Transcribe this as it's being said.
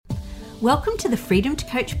Welcome to the Freedom to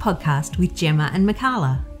Coach podcast with Gemma and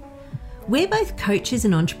Mikala. We're both coaches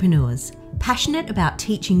and entrepreneurs, passionate about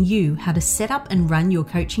teaching you how to set up and run your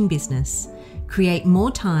coaching business, create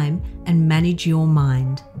more time, and manage your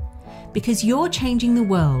mind. Because you're changing the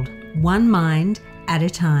world, one mind at a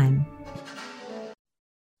time.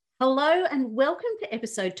 Hello and welcome to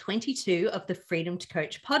episode 22 of the Freedom to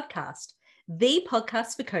Coach podcast, the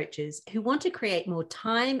podcast for coaches who want to create more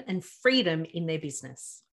time and freedom in their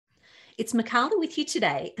business. It's Mikala with you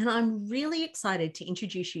today, and I'm really excited to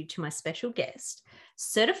introduce you to my special guest,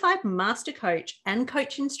 certified master coach and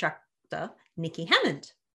coach instructor, Nikki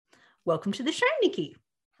Hammond. Welcome to the show, Nikki.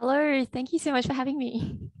 Hello, thank you so much for having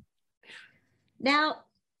me. Now,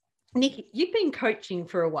 Nikki, you've been coaching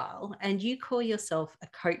for a while and you call yourself a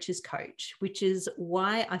coach's coach, which is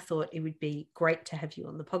why I thought it would be great to have you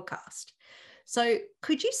on the podcast. So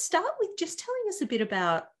could you start with just telling us a bit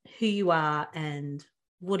about who you are and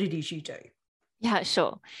what it is you do? Yeah,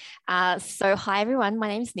 sure. So hi, everyone. My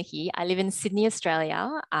name is Nikki. I live in Sydney,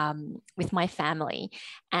 Australia, with my family.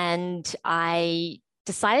 And I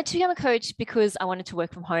decided to become a coach because I wanted to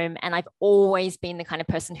work from home. And I've always been the kind of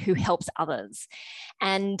person who helps others.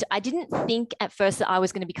 And I didn't think at first that I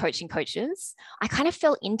was going to be coaching coaches. I kind of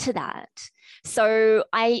fell into that. So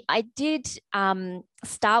I did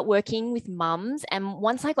start working with mums. And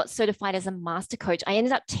once I got certified as a master coach, I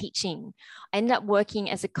ended up teaching. I ended up working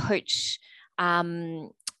as a coach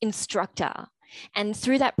instructor. And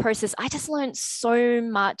through that process, I just learned so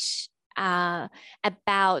much about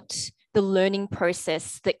the learning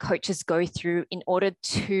process that coaches go through in order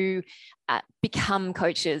to become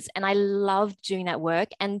coaches. And I loved doing that work.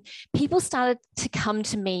 And people started to come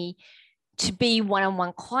to me to be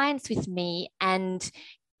one-on-one clients with me. And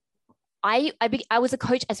I was a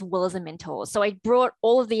coach as well as a mentor. So I brought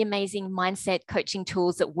all of the amazing mindset coaching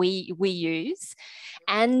tools that we use.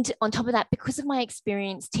 And on top of that, because of my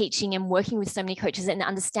experience teaching and working with so many coaches and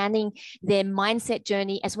understanding their mindset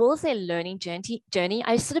journey as well as their learning journey,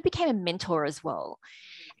 I sort of became a mentor as well.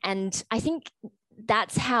 And I think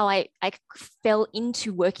that's how I fell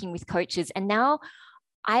into working with coaches. And now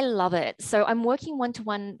I love it. So I'm working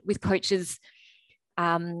one-to-one with coaches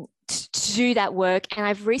to do that work. And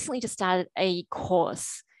I've recently just started a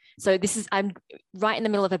course. So I'm right in the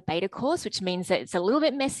middle of a beta course, which means that it's a little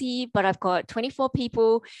bit messy, but I've got 24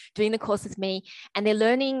 people doing the course with me, and they're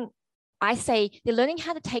learning how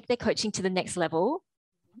to take their coaching to the next level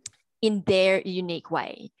in their unique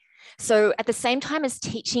way. So at the same time as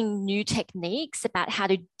teaching new techniques about how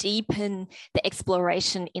to deepen the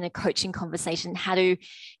exploration in a coaching conversation, how to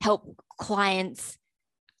help clients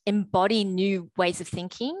embody new ways of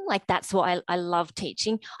thinking, like that's what I love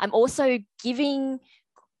teaching. I'm also giving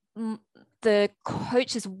the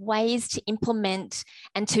coaches ways to implement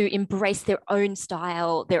and to embrace their own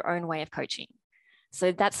style, their own way of coaching.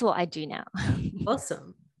 So that's what I do now.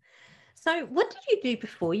 Awesome. So what did you do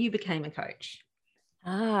before you became a coach?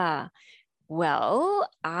 Well,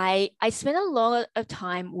 I spent a lot of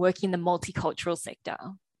time working in the multicultural sector.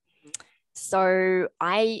 So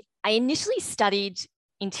I initially studied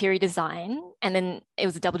interior design, and then it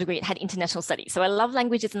was a double degree. It had international studies. So I love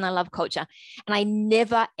languages and I love culture. And I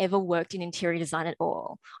never, ever worked in interior design at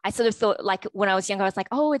all. I sort of thought, like, when I was younger, I was like,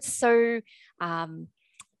 oh, it's so,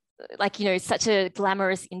 such a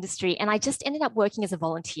glamorous industry. And I just ended up working as a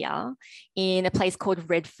volunteer in a place called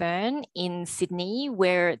Redfern in Sydney,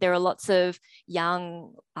 where there are lots of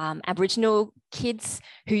young Aboriginal kids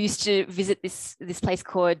who used to visit this place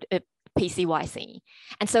called PCYC.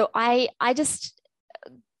 And so I just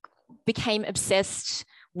became obsessed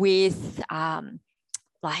with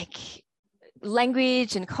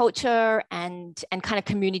language and culture and kind of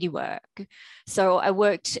community work. So I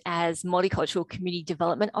worked as multicultural community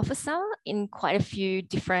development officer in quite a few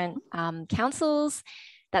different councils.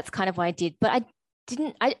 That's kind of what I did. But I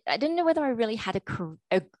didn't know whether I really had a career.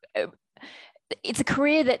 It's a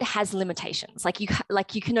career that has limitations. Like you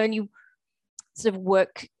can only sort of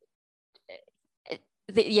work.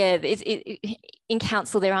 In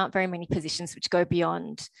council, there aren't very many positions which go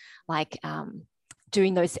beyond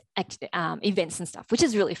doing those events and stuff, which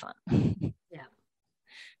is really fun. Yeah.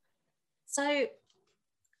 So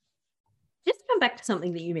just come back to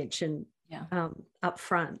something that you mentioned up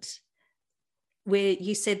front, where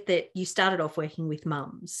you said that you started off working with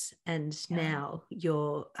mums and now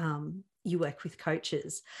you work with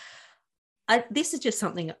coaches. This is just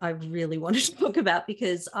something I really wanted to talk about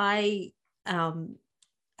because I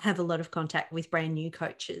have a lot of contact with brand new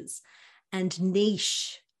coaches, and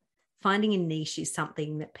finding a niche is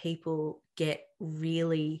something that people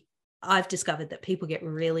I've discovered that people get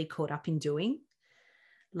really caught up in doing.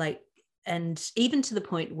 Like and even to the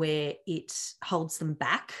point where it holds them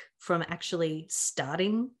back from actually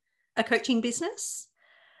starting a coaching business.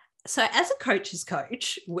 So as a coach's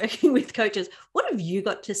coach, working with coaches, what have you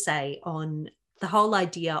got to say on the whole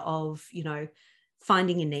idea of, you know,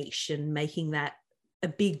 finding a niche and making that a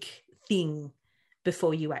big thing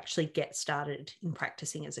before you actually get started in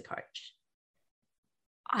practicing as a coach?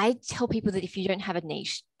 I tell people that if you don't have a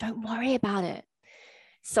niche, don't worry about it.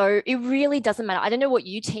 So it really doesn't matter. I don't know what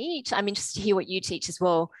you teach. I'm interested to hear what you teach as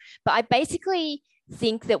well. But I basically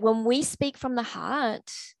think that when we speak from the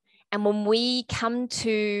heart and when we come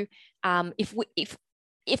to,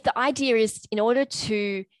 if the idea is in order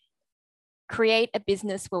to create a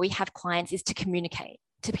business where we have clients is to communicate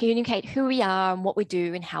who we are and what we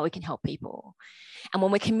do and how we can help people. And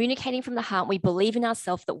when we're communicating from the heart, we believe in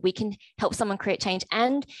ourselves that we can help someone create change.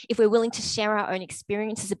 And if we're willing to share our own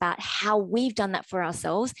experiences about how we've done that for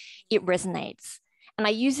ourselves, it resonates. And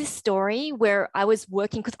I use this story where I was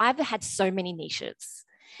working, because I've had so many niches.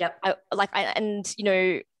 Yep.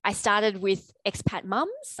 I started with expat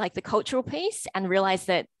mums, like the cultural piece, and realized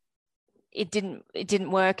that it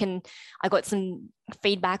didn't work. And I got some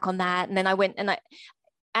feedback on that. And then I went and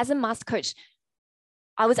as a master coach,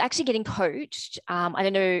 I was actually getting coached. I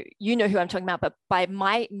don't know, you know who I'm talking about, but by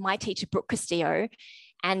my teacher, Brooke Castillo.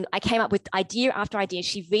 And I came up with idea after idea.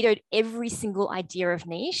 She vetoed every single idea of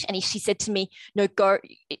niche. And she said to me, no, go.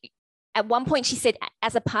 At one point, she said,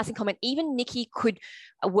 as a passing comment, even Nikki could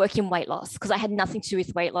work in weight loss, because I had nothing to do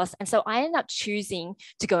with weight loss. And so I ended up choosing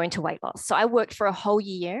to go into weight loss. So I worked for a whole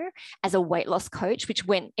year as a weight loss coach, which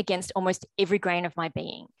went against almost every grain of my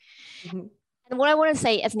being. Mm-hmm. And what I want to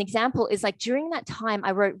say as an example is, like, during that time,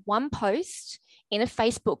 I wrote one post in a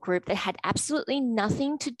Facebook group that had absolutely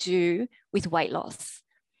nothing to do with weight loss.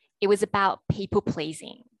 It was about people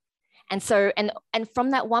pleasing. And so, and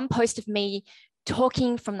from that one post of me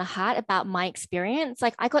talking from the heart about my experience,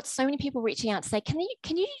 like, I got so many people reaching out to say, can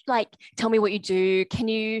you like tell me what you do? Can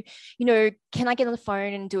you can I get on the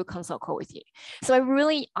phone and do a consult call with you? So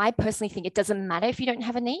I personally think it doesn't matter if you don't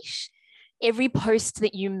have a niche. Every post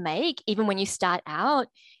that you make, even when you start out,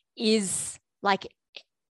 is like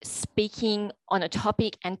speaking on a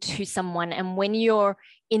topic and to someone. And when you're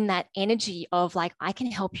in that energy of like, I can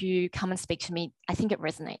help you, come and speak to me, I think it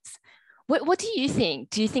resonates. What do you think?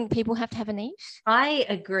 Do you think people have to have a niche? I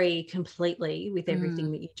agree completely with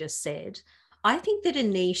everything that you just said. I think that a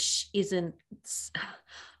niche isn't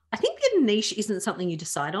something you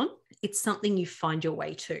decide on. It's something you find your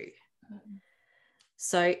way to.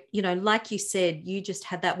 So, like you said, you just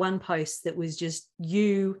had that one post that was just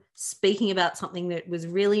you speaking about something that was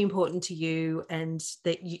really important to you and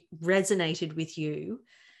that resonated with you.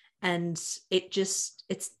 And it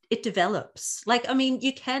develops. Like, I mean,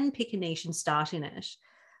 you can pick a niche and start in it,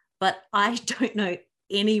 but I don't know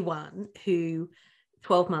anyone who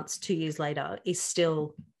 12 months, 2 years later is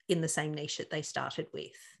still in the same niche that they started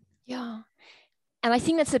with. Yeah. And I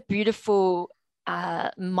think that's a beautiful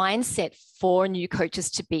mindset for new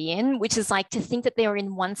coaches to be in, which is like to think that they're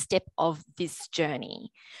in one step of this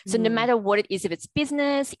journey. So no matter what it is, if it's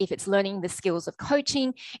business, if it's learning the skills of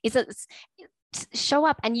coaching, show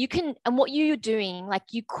up and what you're doing, like,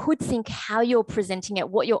 you could think how you're presenting it,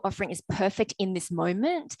 what you're offering is perfect in this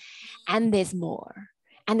moment, and there's more.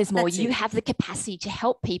 You have the capacity to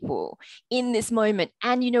help people in this moment.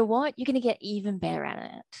 And you know what? You're going to get even better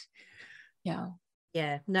at it. Yeah.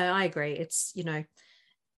 Yeah, no, I agree. It's,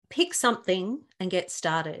 pick something and get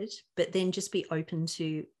started, but then just be open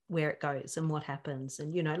to where it goes and what happens.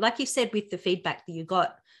 And, like you said, with the feedback that you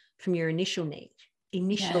got from your initial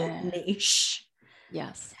niche,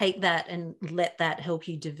 yes, take that and let that help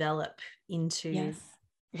you develop into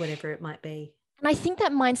whatever it might be. And I think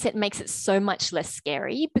that mindset makes it so much less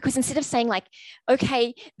scary, because instead of saying like,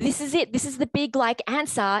 okay, this is it, this is the big like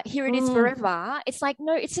answer, here it is forever. It's like,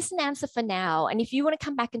 no, it's just an answer for now. And if you want to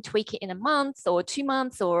come back and tweak it in a month or 2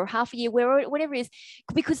 months or half a year, whatever it is,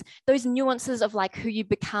 because those nuances of like who you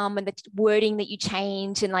become and the wording that you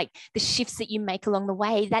change and like the shifts that you make along the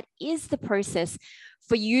way, that is the process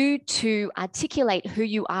for you to articulate who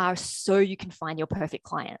you are so you can find your perfect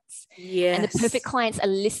clients. Yes. And the perfect clients are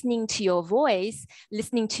listening to your voice,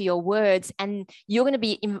 listening to your words, and you're going to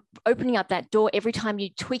be opening up that door every time you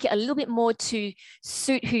tweak it a little bit more to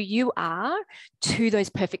suit who you are to those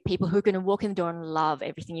perfect people who are going to walk in the door and love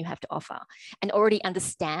everything you have to offer and already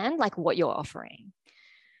understand like what you're offering.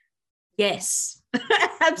 Yes,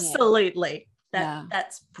 absolutely.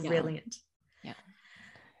 That's brilliant. Yeah.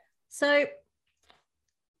 So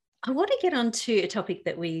I want to get on to a topic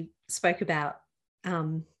that we spoke about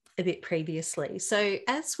a bit previously. So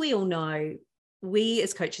as we all know, we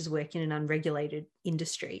as coaches work in an unregulated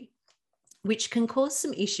industry. which can cause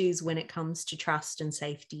some issues when it comes to trust and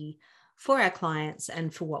safety for our clients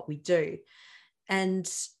and for what we do.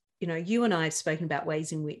 And, you know, you and I have spoken about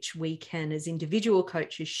ways in which we can, as individual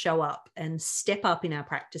coaches, show up and step up in our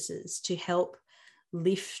practices to help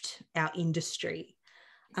lift our industry.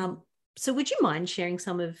 So would you mind sharing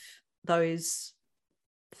some of those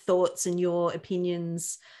thoughts and your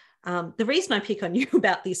opinions? The reason I pick on you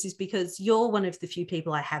about this is because you're one of the few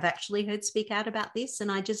people I have actually heard speak out about this.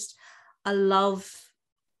 And I love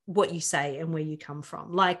what you say and where you come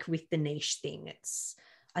from, like with the niche thing.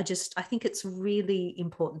 I think it's a really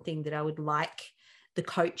important thing that I would like the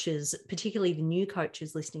coaches, particularly the new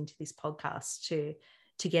coaches listening to this podcast,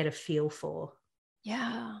 to get a feel for.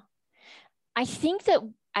 Yeah. I think that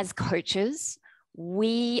as coaches,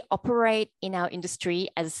 we operate in our industry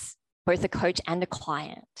as both a coach and a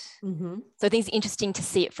client. Mm-hmm. So I think it's interesting to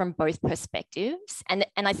see it from both perspectives. And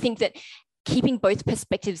I think that keeping both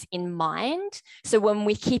perspectives in mind, so when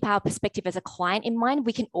we keep our perspective as a client in mind,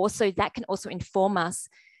 that can also inform us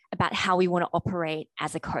about how we want to operate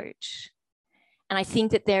as a coach. And I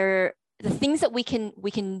think that the things that we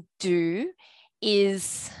can do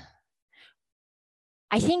is,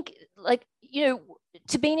 I think, like, you know,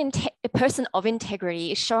 to be a person of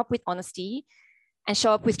integrity is show up with honesty and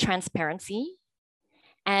show up with transparency.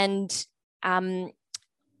 And I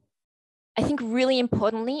think really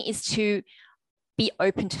importantly is to be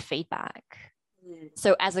open to feedback.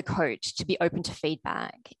 So as a coach, to be open to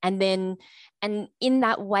feedback. And in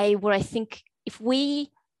that way, what I think, if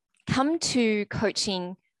we come to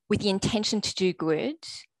coaching with the intention to do good,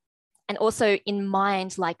 and also in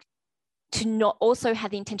mind, like, to not also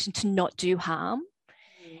have the intention to not do harm,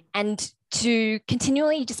 and to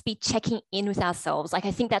continually just be checking in with ourselves. Like,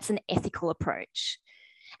 I think that's an ethical approach.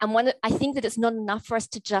 And I think that it's not enough for us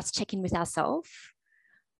to just check in with ourselves.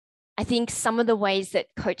 I think some of the ways that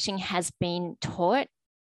coaching has been taught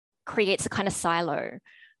creates a kind of silo.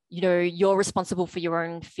 You know, you're responsible for your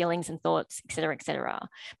own feelings and thoughts, et cetera, et cetera.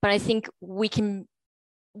 But I think we can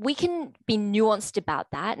be nuanced about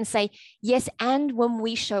that and say, yes, and when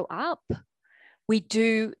we show up, we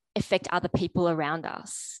do affect other people around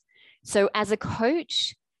us. So as a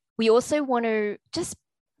coach, we also want to just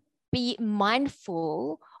be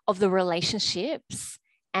mindful of the relationships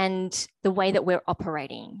and the way that we're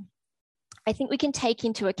operating. I think we can take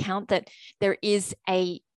into account that there is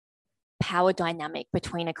a power dynamic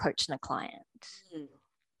between a coach and a client.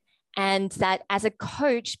 And that as a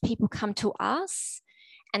coach, people come to us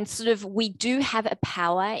and sort of, we do have a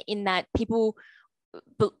power in that people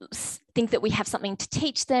think that we have something to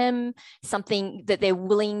teach them, something that they're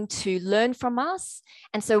willing to learn from us.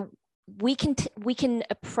 And so we can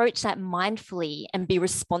approach that mindfully and be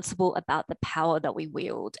responsible about the power that we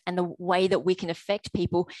wield and the way that we can affect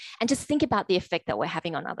people, and just think about the effect that we're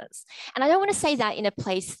having on others. And I don't want to say that in a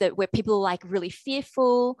place where people are like really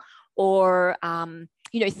fearful or,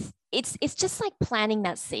 you know, it's just like planting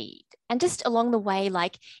that seed. And just along the way,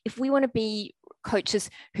 like, if we want to be coaches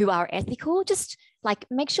who are ethical, just like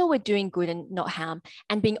make sure we're doing good and not harm,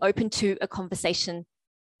 and being open to a conversation.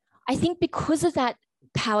 I think because of that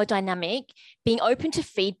power dynamic, being open to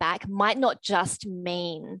feedback might not just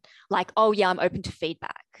mean like, oh yeah, I'm open to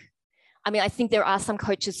feedback. I mean, I think there are some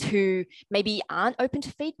coaches who maybe aren't open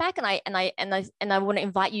to feedback, and I want to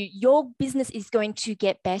invite you. Your business is going to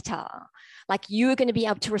get better. Like, you are going to be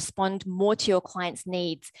able to respond more to your clients'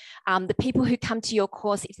 needs. The people who come to your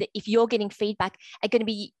course, if you're getting feedback, are going to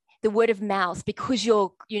be the word of mouth, because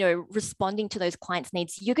you're, you know, responding to those clients'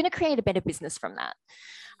 needs. You're going to create a better business from that.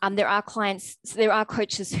 There are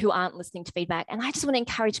coaches who aren't listening to feedback, and I just want to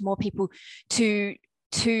encourage more people to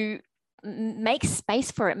make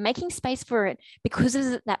space for it. Making space for it, because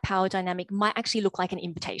of that power dynamic, might actually look like an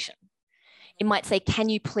invitation. It might say, can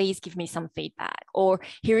you please give me some feedback? Or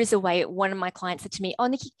here is a way. One of my clients said to me, oh,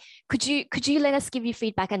 Nikki, could you let us give you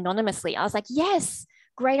feedback anonymously? I was like, yes,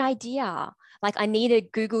 great idea. Like, I need a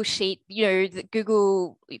Google sheet, you know, the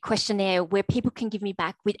Google questionnaire where people can give me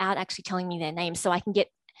back without actually telling me their name, so I can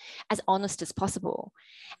get as honest as possible.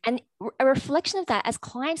 And a reflection of that as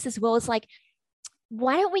clients as well is like,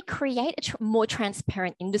 why don't we create a more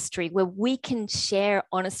transparent industry where we can share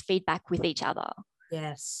honest feedback with each other?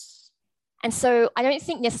 Yes. And so I don't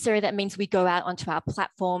think necessarily that means we go out onto our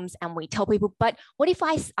platforms and we tell people, but what if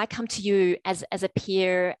I come to you as a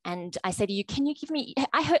peer and I say to you, can you give me,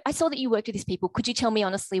 I saw that you worked with these people. Could you tell me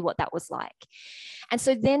honestly what that was like? And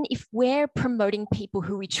so then if we're promoting people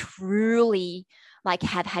who we truly like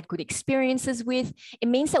have had good experiences with, it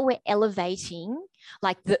means that we're elevating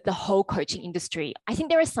like the whole coaching industry. I think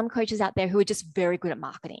there are some coaches out there who are just very good at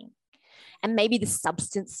marketing, and maybe the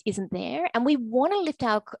substance isn't there. And we want to lift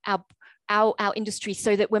our our industry,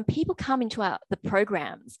 so that when people come into the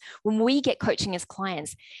programs, when we get coaching as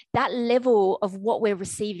clients, that level of what we're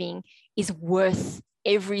receiving is worth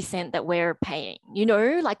every cent that we're paying,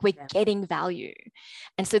 like we're getting value.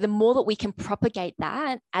 And so the more that we can propagate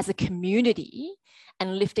that as a community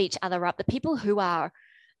and lift each other up, the people who are,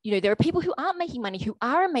 there are people who aren't making money, who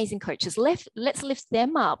are amazing coaches. Let's lift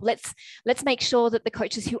them up. Let's make sure that the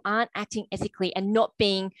coaches who aren't acting ethically and not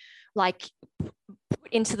being like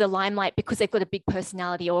put into the limelight because they've got a big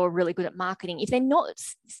personality or are really good at marketing, if they're not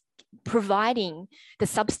providing the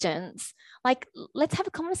substance, like, let's have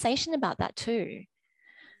a conversation about that too.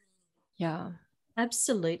 Yeah,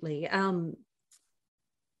 absolutely. There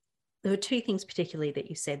were two things particularly that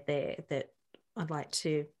you said there that I'd like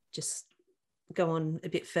to just go on a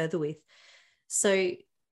bit further with. So,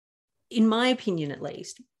 in my opinion, at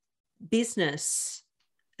least, business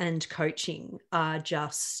and coaching are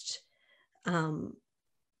just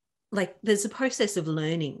like, there's a process of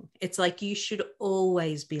learning. It's like you should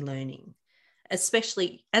always be learning,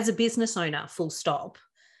 especially as a business owner, full stop.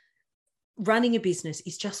 Running a business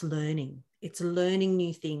is just learning. It's learning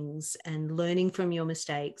new things and learning from your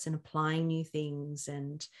mistakes and applying new things.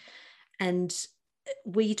 And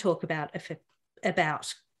we talk about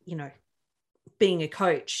being a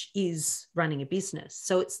coach is running a business.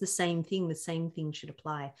 So it's the same thing. The same thing should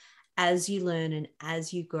apply. As you learn and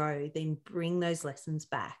as you grow, then bring those lessons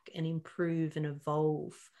back and improve and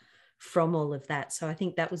evolve from all of that. So I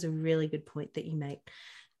think that was a really good point that you make.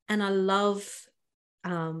 And I love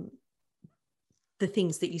the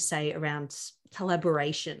things that you say around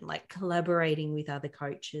collaboration, like collaborating with other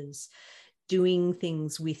coaches, doing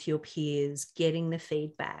things with your peers, getting the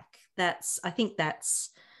feedback. I think that's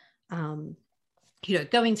going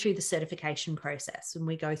through the certification process, and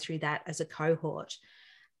we go through that as a cohort,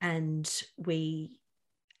 and we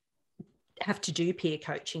have to do peer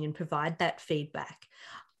coaching and provide that feedback.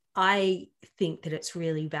 I think that it's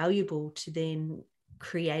really valuable to then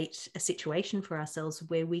create a situation for ourselves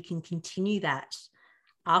where we can continue that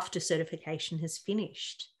after certification has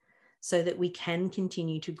finished, so that we can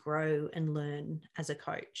continue to grow and learn as a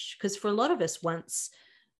coach. Because for a lot of us, once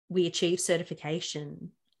we achieve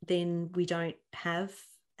certification, then we don't have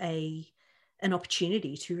an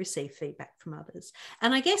opportunity to receive feedback from others.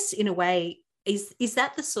 And I guess in a way, is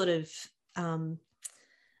that the sort of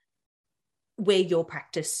where your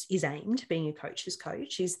practice is aimed, being a coach's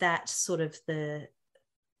coach? Is that sort of the...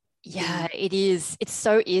 Yeah, it is. It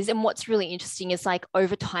so is. And what's really interesting is, like,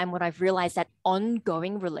 over time, what I've realized, that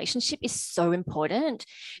ongoing relationship is so important.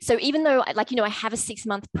 So even though I have a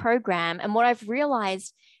 6-month program, and what I've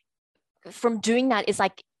realized from doing that is,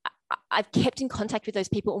 like, I've kept in contact with those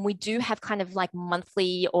people, and we do have kind of like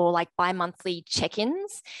monthly or like bi-monthly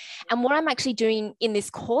check-ins. And what I'm actually doing in this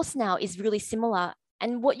course now is really similar.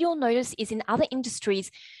 And what you'll notice is in other industries,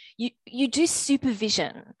 you do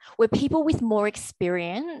supervision where people with more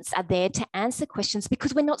experience are there to answer questions,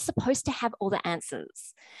 because we're not supposed to have all the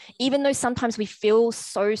answers, even though sometimes we feel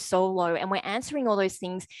so solo and we're answering all those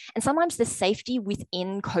things. And sometimes the safety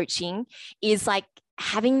within coaching is like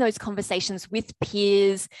having those conversations with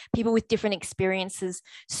peers, people with different experiences,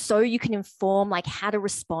 so you can inform like how to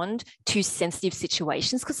respond to sensitive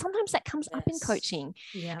situations, because sometimes that comes up in coaching.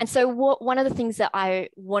 Yeah. And so one of the things that I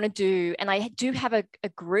want to do, and I do have a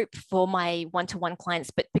group for my one-to-one clients,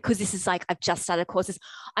 but because this is like, I've just started courses,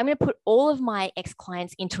 I'm going to put all of my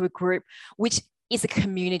ex-clients into a group, which is a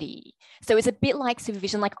community. So it's a bit like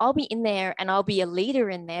supervision. Like, I'll be in there and I'll be a leader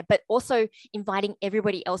in there, but also inviting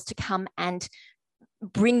everybody else to come and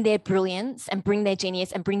bring their brilliance and bring their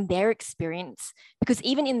genius and bring their experience. Because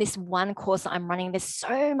even in this one course that I'm running, there's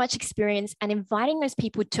so much experience, and inviting those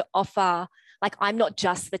people to offer, like, I'm not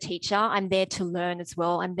just the teacher, I'm there to learn as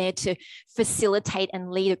well. I'm there to facilitate and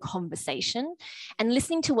lead a conversation, and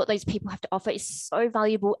listening to what those people have to offer is so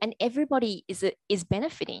valuable, and everybody is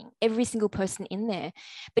benefiting, every single person in there.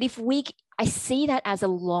 But I see that as a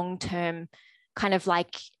long-term kind of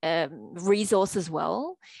like resource as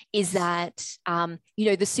well, is that,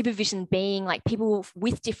 the supervision being like people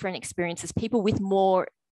with different experiences, people with more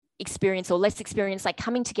experience or less experience, like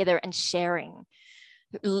coming together and sharing,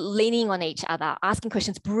 leaning on each other, asking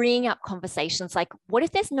questions, bringing up conversations like, what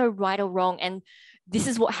if there's no right or wrong? And this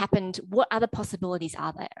is what happened. What other possibilities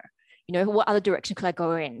are there? What other direction could I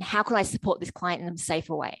go in? How can I support this client in a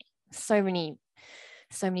safer way? So many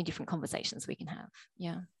different conversations we can have.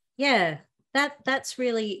 Yeah. Yeah. I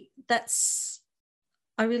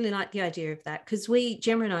really like the idea of that, because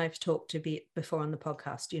Gemma and I have talked a bit before on the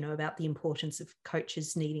podcast, about the importance of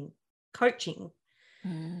coaches needing coaching.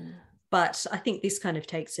 But I think this kind of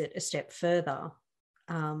takes it a step further.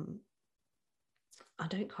 I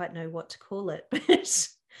don't quite know what to call it,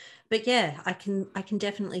 but yeah, I can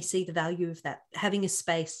definitely see the value of that, having a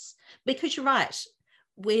space, because you're right.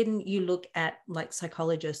 When you look at like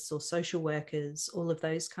psychologists or social workers, all of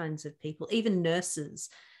those kinds of people, even nurses,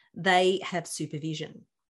 they have supervision.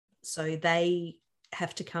 So they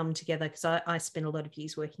have to come together, because I spent a lot of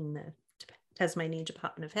years working in the Tasmanian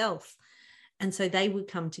Department of Health. And so they would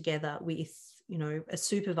come together with, you know, a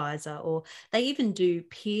supervisor, or they even do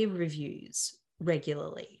peer reviews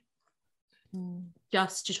regularly,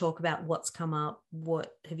 just to talk about what's come up,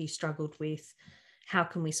 what have you struggled with, how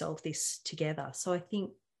can we solve this together. So I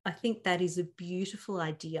think that is a beautiful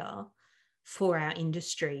idea for our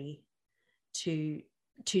industry to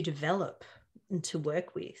develop and to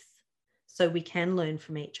work with, so we can learn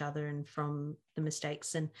from each other and from the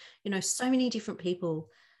mistakes. And, you know, so many different people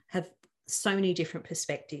have so many different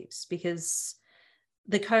perspectives, because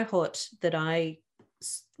the cohort that I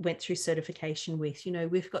went through certification with, you know,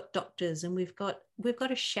 we've got doctors and we've got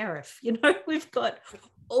a sheriff, you know, we've got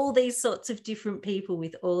all these sorts of different people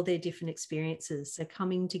with all their different experiences. So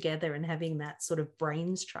coming together and having that sort of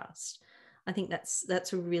brains trust, I think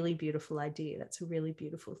that's a really beautiful idea. That's a really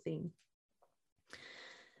beautiful thing.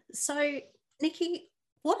 So, Nikki,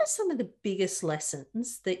 what are some of the biggest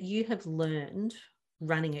lessons that you have learned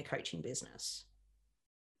running a coaching business?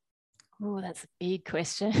 Oh, that's a big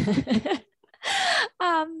question.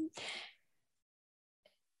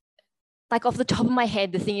 Like off the top of my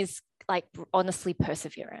head, the thing is, like, honestly,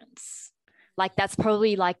 perseverance. Like that's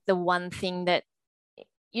probably like the one thing that,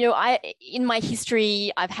 you know, in my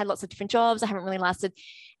history, I've had lots of different jobs. I haven't really lasted.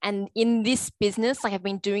 And in this business, like I've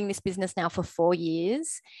been doing this business now for 4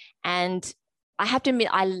 years, and I have to admit,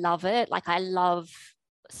 I love it. Like I love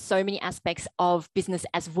so many aspects of business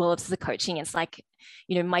as well as the coaching. It's like,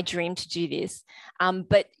 you know, my dream to do this.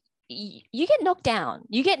 But you get knocked down.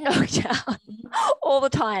 You get knocked down all the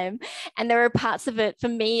time. And there are parts of it, for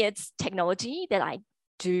me, it's technology that I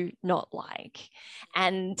do not like.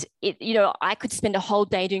 And it, you know, I could spend a whole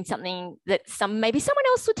day doing something that maybe someone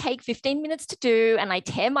else would take 15 minutes to do, and I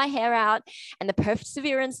tear my hair out, and the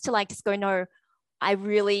perseverance to like just go, no, I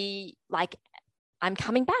really like, I'm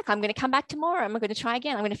coming back. I'm going to come back tomorrow. I'm going to try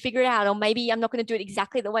again. I'm going to figure it out. Or maybe I'm not going to do it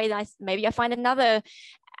exactly the way that maybe I find another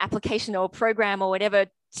application or program or whatever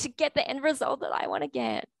to get the end result that I want to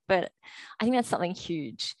get. But I think that's something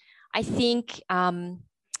huge. I think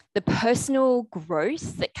the personal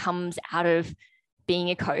growth that comes out of being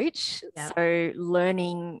a coach. Yep. So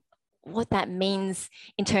learning what that means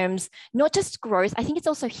in terms, not just growth, I think it's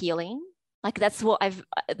also healing. Like that's what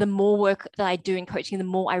the more work that I do in coaching, the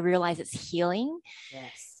more I realize it's healing.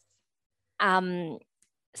 Yes.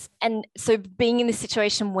 And so being in this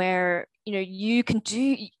situation where, you know, you can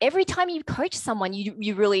do, every time you coach someone,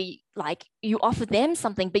 you really like, you offer them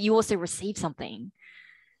something, but you also receive something.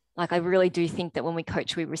 Like I really do think that when we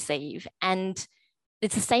coach, we receive. And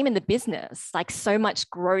it's the same in the business, like so much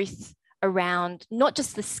growth around not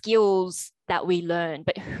just the skills that we learn,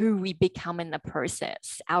 but who we become in the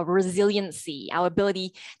process, our resiliency, our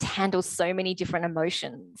ability to handle so many different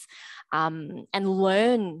emotions, and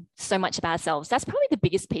learn so much about ourselves. That's probably the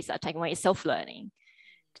biggest piece I've taken away, is self-learning.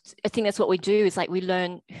 I think that's what we do, is like we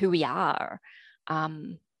learn who we are.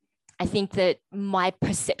 I think that my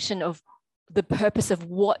perception of the purpose of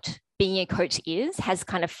what being a coach has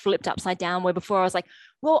kind of flipped upside down, where before I was like,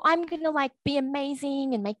 well, I'm going to like be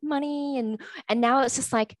amazing and make money. And now it's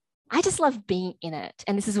just like, I just love being in it.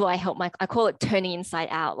 And this is what I call it turning inside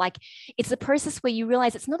out. Like it's a process where you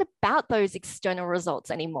realize it's not about those external results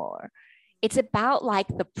anymore. It's about like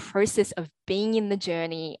the process of being in the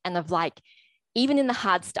journey, and of like, even in the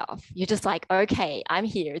hard stuff, you're just like, okay, I'm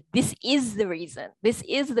here. This is the reason. This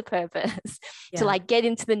is the purpose to like get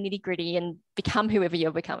into the nitty gritty and become whoever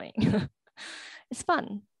you're becoming. It's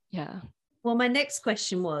fun. Yeah. Well, my next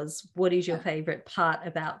question was, what is your favorite part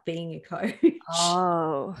about being a coach?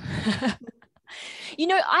 Oh, you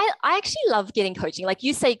know, I actually love getting coaching. Like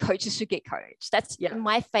you say, coaches should get coached. That's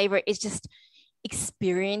my favorite, is just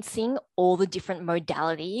experiencing all the different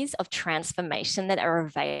modalities of transformation that are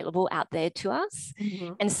available out there to us.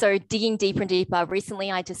 Mm-hmm. And so digging deeper and deeper,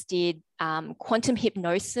 recently I just did quantum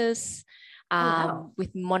hypnosis with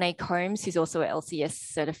Monet Combs, who's also an LCS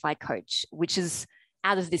certified coach, which is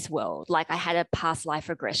out of this world. Like I had a past life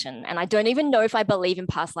regression, and I don't even know if I believe in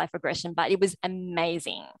past life regression, but it was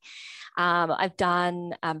amazing. I've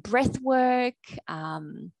done breath work,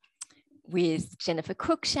 with Jennifer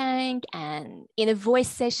Cruikshank, and inner voice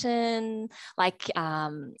session, like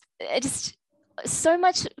just so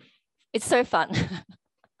much. It's so fun.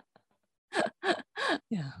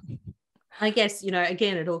 Yeah. I guess,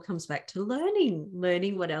 again, it all comes back to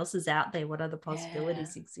learning what else is out there, what other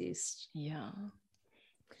possibilities exist. Yeah.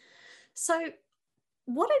 So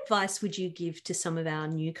what advice would you give to some of our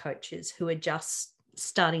new coaches who are just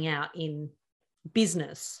starting out in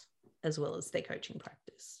business as well as their coaching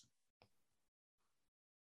practice?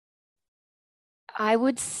 I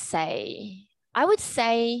would say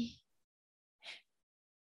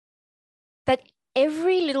that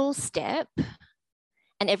every little step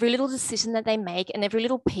and every little decision that they make and every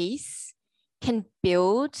little piece can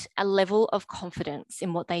build a level of confidence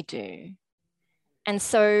in what they do. And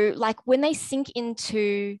so, like, when they sink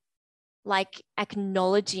into like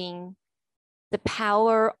acknowledging the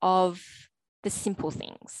power of the simple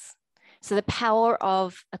things. So the power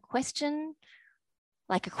of a question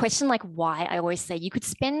like why, I always say you could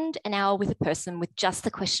spend an hour with a person with just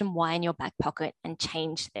the question why in your back pocket and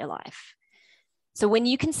change their life. So when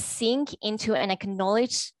you can sink into and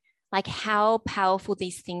acknowledge like how powerful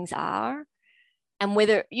these things are, and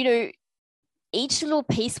whether, each little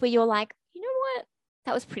piece where you're like, you know what,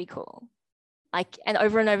 that was pretty cool. Like, and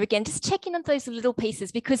over again, just check in on those little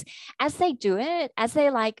pieces, because as they do it, as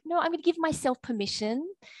they're like, no, I'm going to give myself permission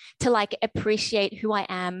to like appreciate who I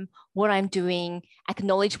am, what I'm doing,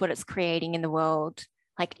 acknowledge what it's creating in the world,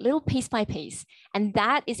 like little piece by piece. And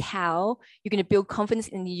that is how you're going to build confidence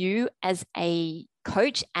in you as a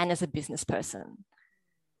coach and as a business person.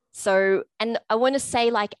 So, and I want to say,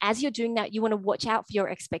 like, as you're doing that, you want to watch out for your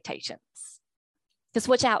expectations. Just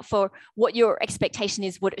watch out for what your expectation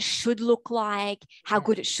is, what it should look like, how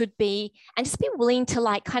good it should be, and just be willing to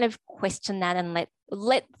like kind of question that and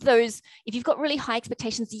let those, if you've got really high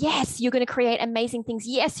expectations, yes, you're going to create amazing things.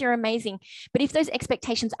 Yes, you're amazing. But if those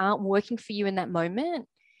expectations aren't working for you in that moment,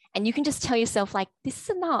 and you can just tell yourself like, this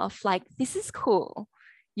is enough, like, this is cool.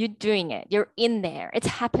 You're doing it. You're in there. It's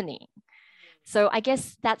happening. So I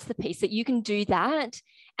guess that's the piece, that you can do that.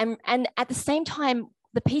 And at the same time,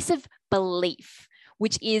 the piece of belief,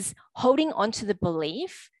 which is holding on to the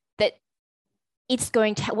belief that it's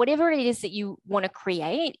going to, whatever it is that you want to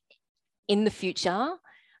create in the future,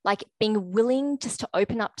 like being willing just to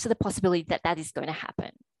open up to the possibility that that is going to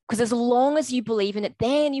happen. Because as long as you believe in it,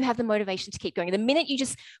 then you have the motivation to keep going. The minute you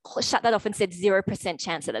just shut that off and said 0%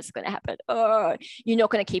 chance that it's going to happen, you're not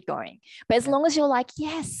going to keep going. But as long as you're like,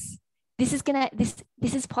 yes, this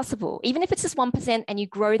is possible. Even if it's just 1% and you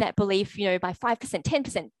grow that belief, by 5%,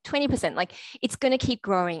 10%, 20%, like it's going to keep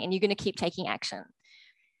growing and you're going to keep taking action.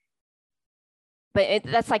 But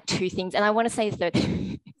that's like two things. And I want to say the third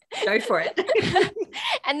thing. Go for it.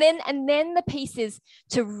 and then the piece is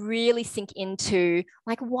to really sink into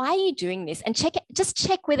like, why are you doing this? And just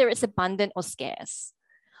check whether it's abundant or scarce.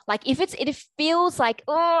 Like if it feels like,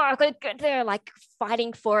 I've got to get there, like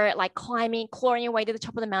fighting for it, like climbing, clawing your way to the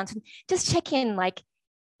top of the mountain, just check in, like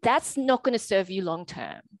that's not going to serve you long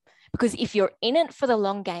term. Because if you're in it for the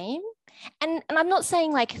long game, and I'm not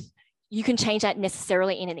saying like you can change that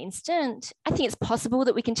necessarily in an instant. I think it's possible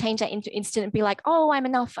that we can change that into instant and be like, oh, I'm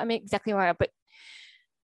enough, I'm exactly right. But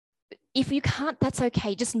if you can't, that's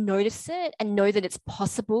okay. Just notice it and know that it's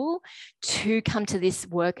possible to come to this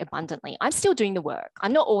work abundantly. I'm still doing the work.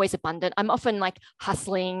 I'm not always abundant. I'm often like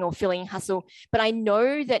hustling or feeling hustle, but I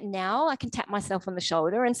know that now I can tap myself on the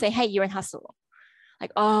shoulder and say, hey, you're in hustle.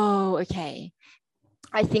 Like, oh, okay.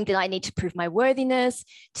 I think that I need to prove my worthiness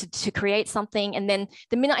to create something. And then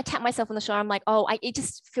the minute I tap myself on the shoulder, I'm like, it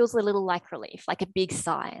just feels a little like relief, like a big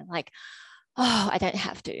sigh, like, oh, I don't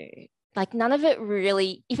have to. Like none of it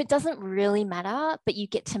really, if it doesn't really matter, but you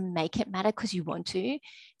get to make it matter because you want to,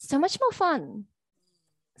 so much more fun.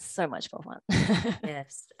 So much more fun.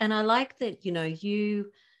 Yes. And I like that,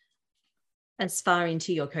 you, as far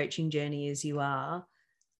into your coaching journey as you are,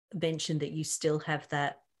 mentioned that you still have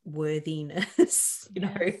that worthiness.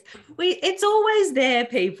 It's always there,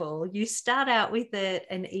 people. You start out with it,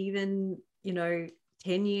 and even 10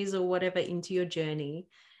 years or whatever into your journey,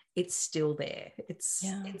 it's still there. It's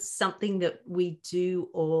something that we do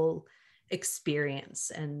all experience,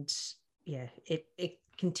 and it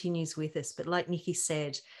continues with us. But like Nikki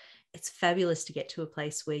said, it's fabulous to get to a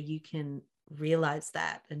place where you can realize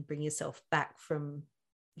that and bring yourself back from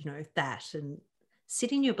that, and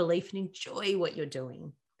sit in your belief and enjoy what you're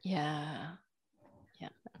doing. Yeah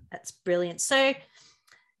That's brilliant. So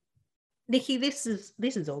Nikki, this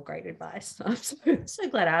is all great advice. I'm so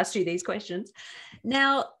glad I asked you these questions.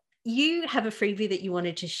 Now, you have a freebie that you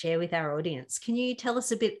wanted to share with our audience. Can you tell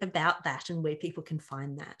us a bit about that and where people can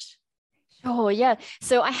find that? Oh, yeah.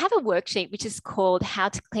 So I have a worksheet which is called How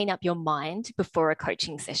to Clean Up Your Mind Before a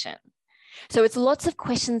Coaching Session. So it's lots of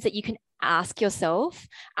questions that you can ask yourself,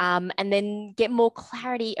 and then get more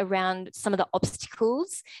clarity around some of the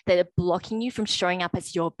obstacles that are blocking you from showing up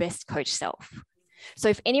as your best coach self. So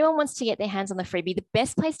if anyone wants to get their hands on the freebie, the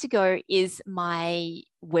best place to go is my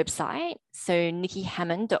website. So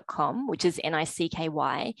nikkihammond.com, which is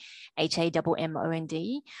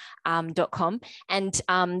NICKYHAMMOND.com. And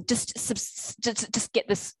just get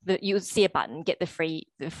this, you'll see a button, get the free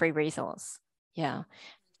resource. Yeah.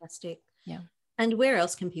 Fantastic. Yeah. And where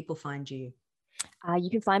else can people find you? You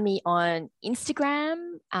can find me on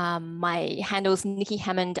Instagram. My handle is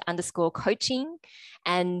NikkiHammond_coaching.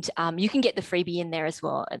 And you can get the freebie in there as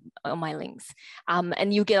well on my links.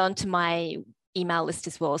 And you'll get onto my email list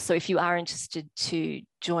as well. So if you are interested to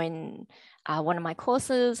join one of my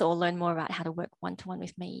courses or learn more about how to work one-to-one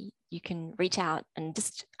with me, you can reach out, and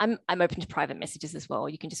just I'm open to private messages as well.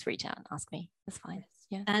 You can just reach out and ask me. That's fine.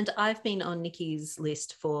 Yeah. And I've been on Nikki's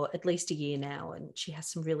list for at least a year now, and she has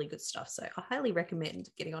some really good stuff. So I highly recommend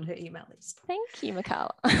getting on her email list. Thank you,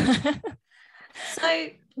 Michaela. So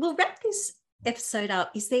we'll wrap this episode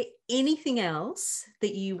up. Is there anything else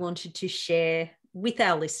that you wanted to share with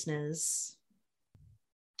our listeners?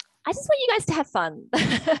 I just want you guys to have fun.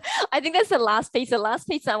 I think that's the last piece. The last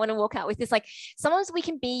piece I want to walk out with is like, sometimes we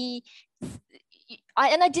can be,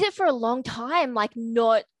 I did it for a long time, like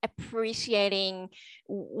not appreciating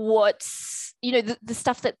what's, the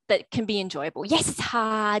stuff that can be enjoyable. Yes, it's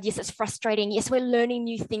hard. Yes, it's frustrating. Yes, we're learning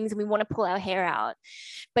new things and we want to pull our hair out.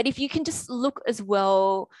 But if you can just look as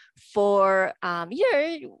well for,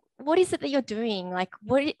 what is it that you're doing? Like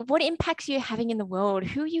what impacts you're having in the world?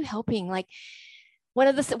 Who are you helping? Like, one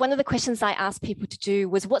of the questions I asked people to do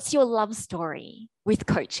was, what's your love story with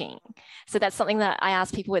coaching? So that's something that I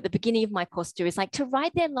ask people at the beginning of my course to do, is like to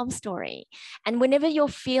write their love story. And whenever you're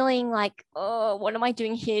feeling like, oh, what am I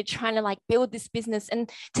doing here? Trying to like build this business, and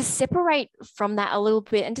to separate from that a little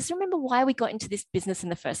bit and just remember why we got into this business in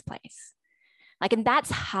the first place. Like, and that's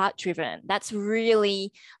heart driven. That's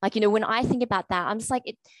really like, when I think about that, I'm just like,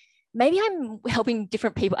 maybe I'm helping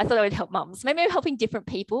different people. I thought I would help mums. Maybe I'm helping different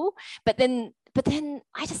people, but then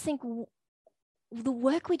I just think the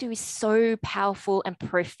work we do is so powerful and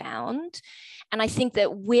profound. And I think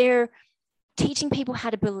that we're teaching people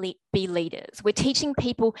how to be leaders. We're teaching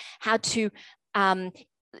people how to,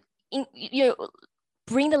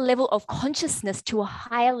 bring the level of consciousness to a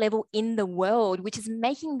higher level in the world, which is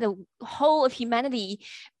making the whole of humanity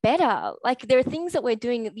better. Like, there are things that we're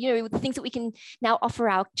doing, things that we can now offer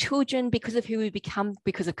our children because of who we become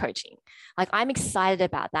because of coaching. Like, I'm excited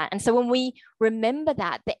about that. And so when we remember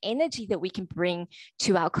that, the energy that we can bring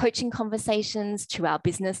to our coaching conversations, to our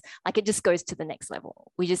business, like, it just goes to the next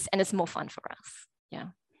level. And it's more fun for us. Yeah.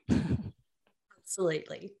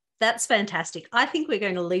 Absolutely. That's fantastic. I think we're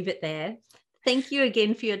going to leave it there. Thank you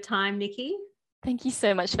again for your time, Nikki. Thank you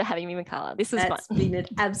so much for having me, Michaela. This was fun. It's been an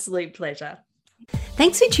absolute pleasure.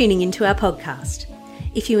 Thanks for tuning into our podcast.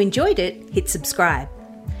 If you enjoyed it, hit subscribe.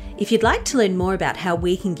 If you'd like to learn more about how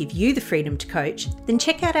we can give you the freedom to coach, then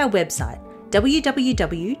check out our website,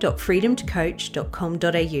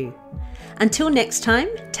 www.freedomtocoach.com.au. Until next time,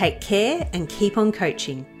 take care and keep on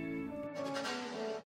coaching.